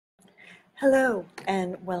Hello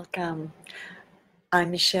and welcome. I'm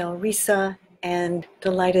Michelle Risa and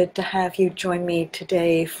delighted to have you join me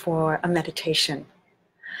today for a meditation.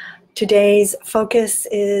 Today's focus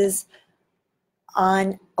is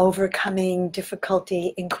on overcoming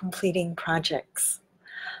difficulty in completing projects.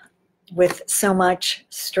 With so much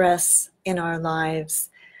stress in our lives,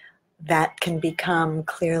 that can become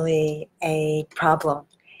clearly a problem.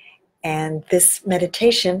 And this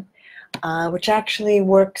meditation, which actually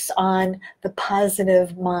works on the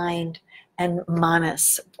positive mind and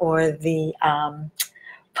manas, or the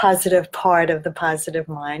positive part of the positive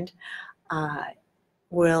mind,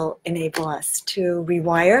 will enable us to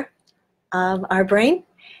rewire our brain,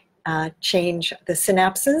 change the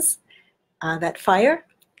synapses that fire,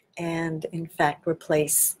 and in fact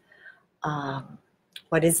replace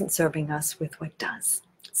what isn't serving us with what does.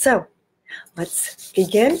 So let's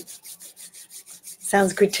begin.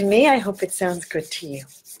 Sounds good to me. I hope it sounds good to you.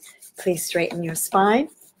 Please straighten your spine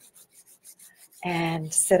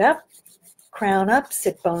and sit up, crown up,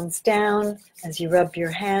 sit bones down. As you rub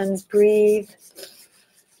your hands, breathe.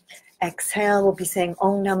 Exhale, we'll be saying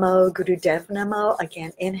Om Namo Gurudev Namo.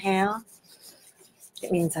 Again, inhale.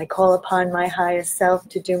 It means I call upon my highest self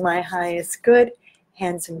to do my highest good.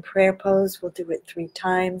 Hands in prayer pose. We'll do it 3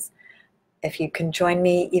 times. If you can join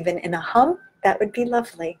me even in a hum, that would be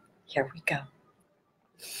lovely. Here we go.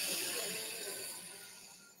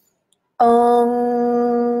 Om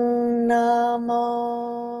Namo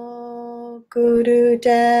Gurudev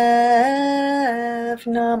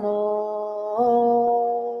Namo.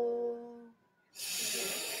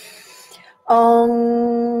 Om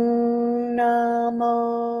Namo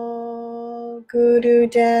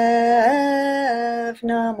Gurudev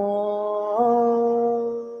Namo.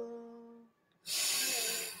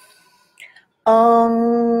 Om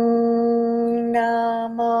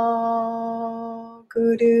Namo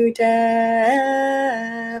Gurudev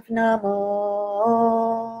Namo.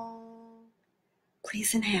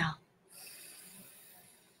 Please inhale.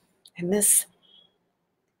 And this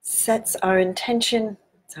sets our intention,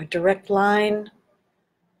 it's our direct line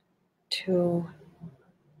to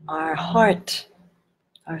our heart,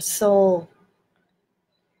 our soul,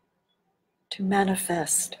 to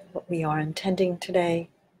manifest what we are intending today,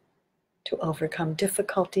 to overcome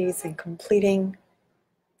difficulties in completing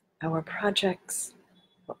our projects,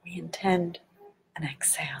 what we intend, and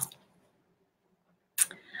exhale.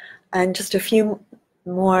 And just a few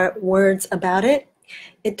more words about it.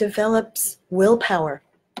 It develops willpower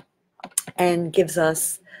and gives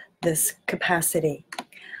us this capacity.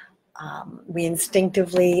 We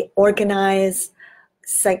instinctively organize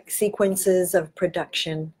sequences of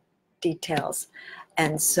production details,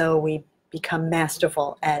 and so we become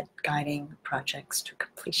masterful at guiding projects to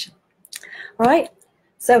completion. All right,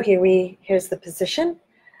 so here's the position.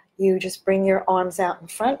 You just bring your arms out in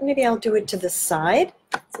front. Maybe I'll do it to the side,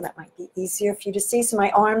 so that might be easier for you to see. So my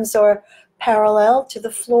arms are parallel to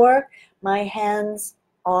the floor. My hands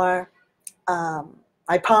are,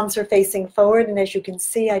 my palms are facing forward, and as you can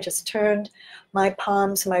see, I just turned my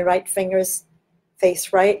palms, my right fingers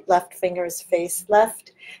face right, left fingers face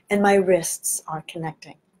left, and my wrists are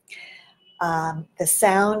connecting. The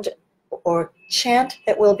sound or chant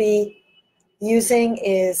that we'll be using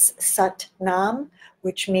is Sat Nam,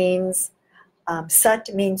 which means, Sat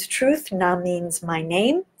means truth, Nam means my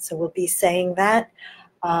name. So we'll be saying that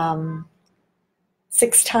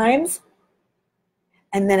 6 times.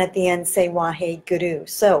 And then at the end say Wahe Guru.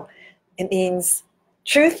 So it means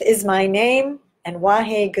truth is my name, and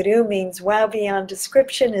Wahe Guru means wow beyond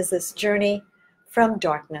description is this journey from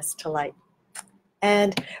darkness to light.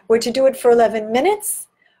 And we're to do it for 11 minutes.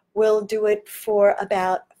 We'll do it for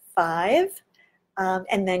about 5,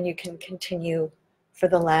 and then you can continue for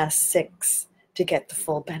the last 6 to get the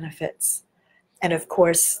full benefits. And of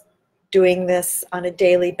course, doing this on a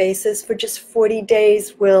daily basis for just 40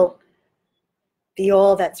 days will be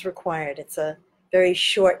all that's required. It's a very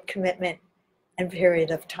short commitment and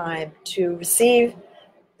period of time to receive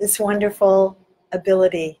this wonderful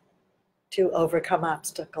ability to overcome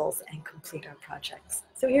obstacles and complete our projects.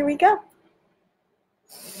 So here we go.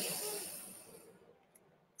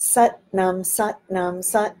 Sat Nam, Sat Nam,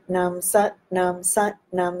 Sat Nam, Sat Nam, Sat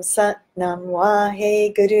Nam, Sat Nam,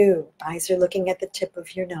 Wahe Guru. Eyes are looking at the tip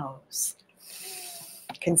of your nose.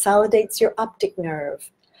 Consolidates your optic nerve.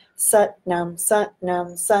 Sat Nam, Sat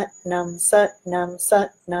Nam, Sat Nam, Sat Nam,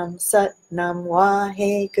 Sat Nam, Sat Nam,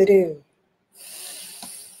 Wahe Guru.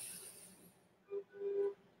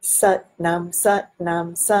 Sat Nam, Sat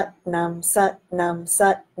Nam, Sat Nam, Sat Nam,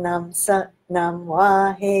 Sat Nam, Sat Nam,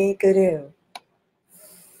 Wahe Guru.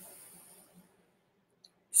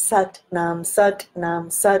 Sat Nam Sat Nam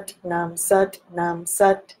Sat Nam Sat Nam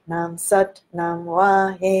Sat Nam Sat Nam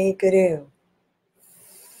Waheguru.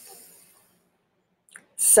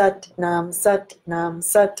 Sat Nam Sat Nam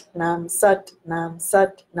Sat Nam Sat Nam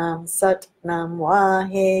Sat Nam Sat Nam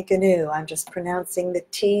Waheguru. I'm just pronouncing the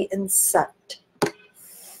T in Sat.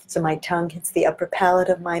 So my tongue hits the upper palate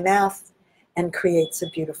of my mouth and creates a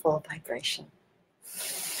beautiful vibration.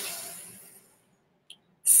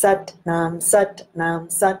 Sat Nam Sat Nam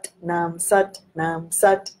Sat Nam Sat Nam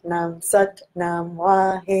Sat Nam Sat Nam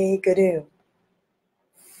Waheguru.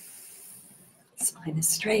 Spine is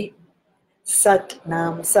straight. Sat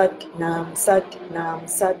Nam Sat Nam Sat Nam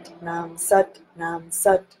Sat Nam Sat Nam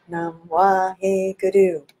Sat Nam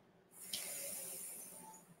Waheguru.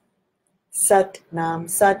 Sat Nam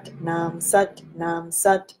Sat Nam Sat Nam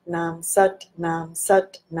Sat Nam Sat Nam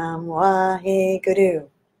Sat Nam Waheguru.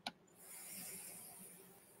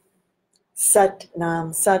 Sat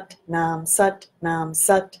Nam Sat Nam Sat Nam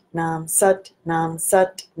Sat Nam Sat Nam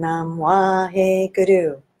Sat Nam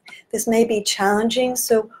Waheguru. This may be challenging,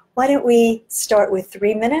 so why don't we start with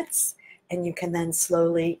 3 minutes, and you can then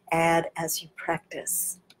slowly add as you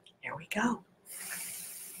practice. Here we go.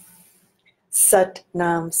 Sat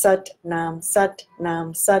Nam Sat Nam Sat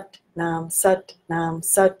Nam Sat Nam Sat Nam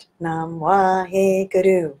Sat Nam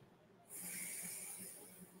Waheguru.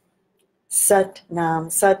 Sat Nam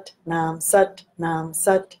Sat Nam Sat Nam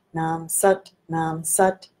Sat Nam Sat Nam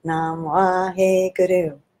Sat Nam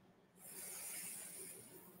Waheguru.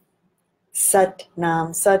 Sat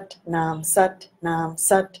Nam Sat Nam Sat Nam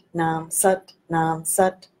Sat Nam Sat Nam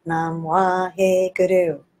Sat Nam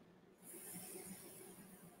Waheguru.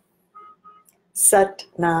 Sat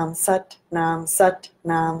Nam Sat Nam Sat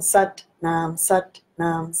Nam Sat Nam Sat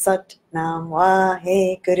Nam Sat Nam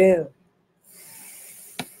Waheguru.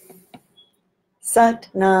 Sat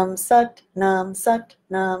Nam Sat Nam Sat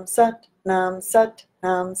Nam Sat Nam Sat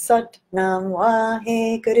Nam Sat Nam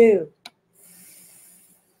Waheguru.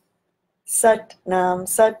 Sat Nam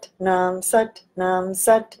Sat Nam Sat Nam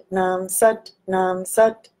Sat Nam Sat Nam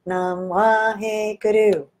Sat Nam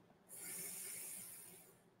Waheguru.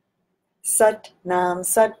 Sat Nam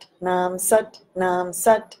Sat Nam Sat Nam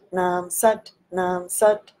Sat Nam Sat Nam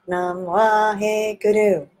Sat Nam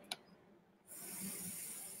Waheguru.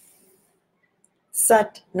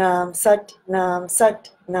 Sat Nam Sat Nam Sat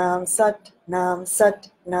Nam Sat Nam Sat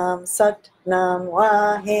Nam Sat Nam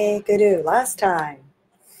Waheguru. Last time.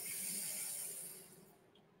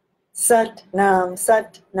 Sat Nam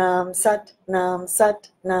Sat Nam Sat Nam Sat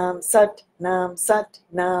Nam Sat Nam Sat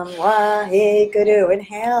Nam Waheguru.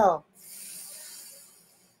 Inhale.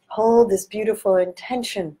 Hold this beautiful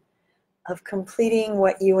intention of completing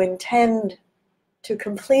what you intend to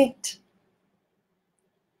complete.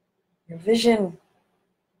 Your vision,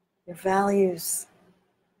 your values,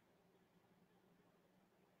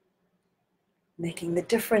 making the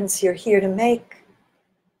difference you're here to make.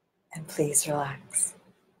 And please relax.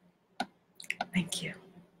 Thank you.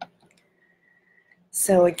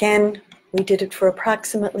 So again, we did it for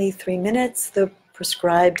approximately 3 minutes. The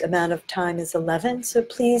prescribed amount of time is 11, so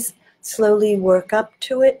please slowly work up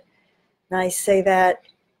to it. And I say that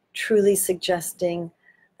truly suggesting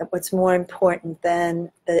that what's more important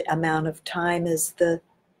than the amount of time is the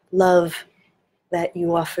love that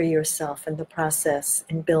you offer yourself in the process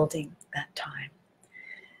in building that time.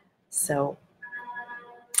 So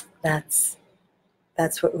that's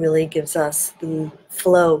what really gives us the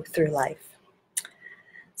flow through life.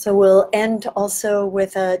 So we'll end also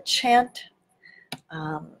with a chant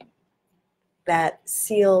that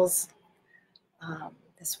seals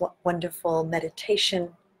this wonderful meditation.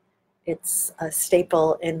 It's a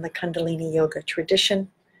staple in the Kundalini Yoga tradition.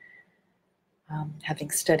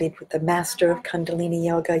 Having studied with the master of Kundalini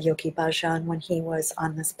Yoga, Yogi Bhajan, when he was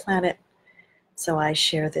on this planet. So I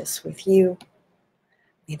share this with you.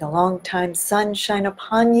 May the long-time sun shine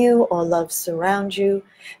upon you, all love surround you,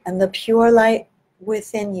 and the pure light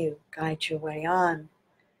within you guide your way on.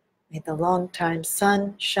 May the long-time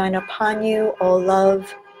sun shine upon you, all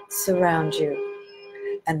love surround you,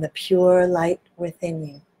 and the pure light within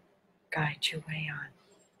you guide your way on.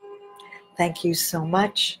 Thank you so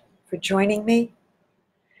much for joining me.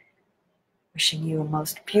 Wishing you a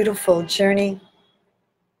most beautiful journey.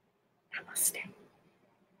 Namaste.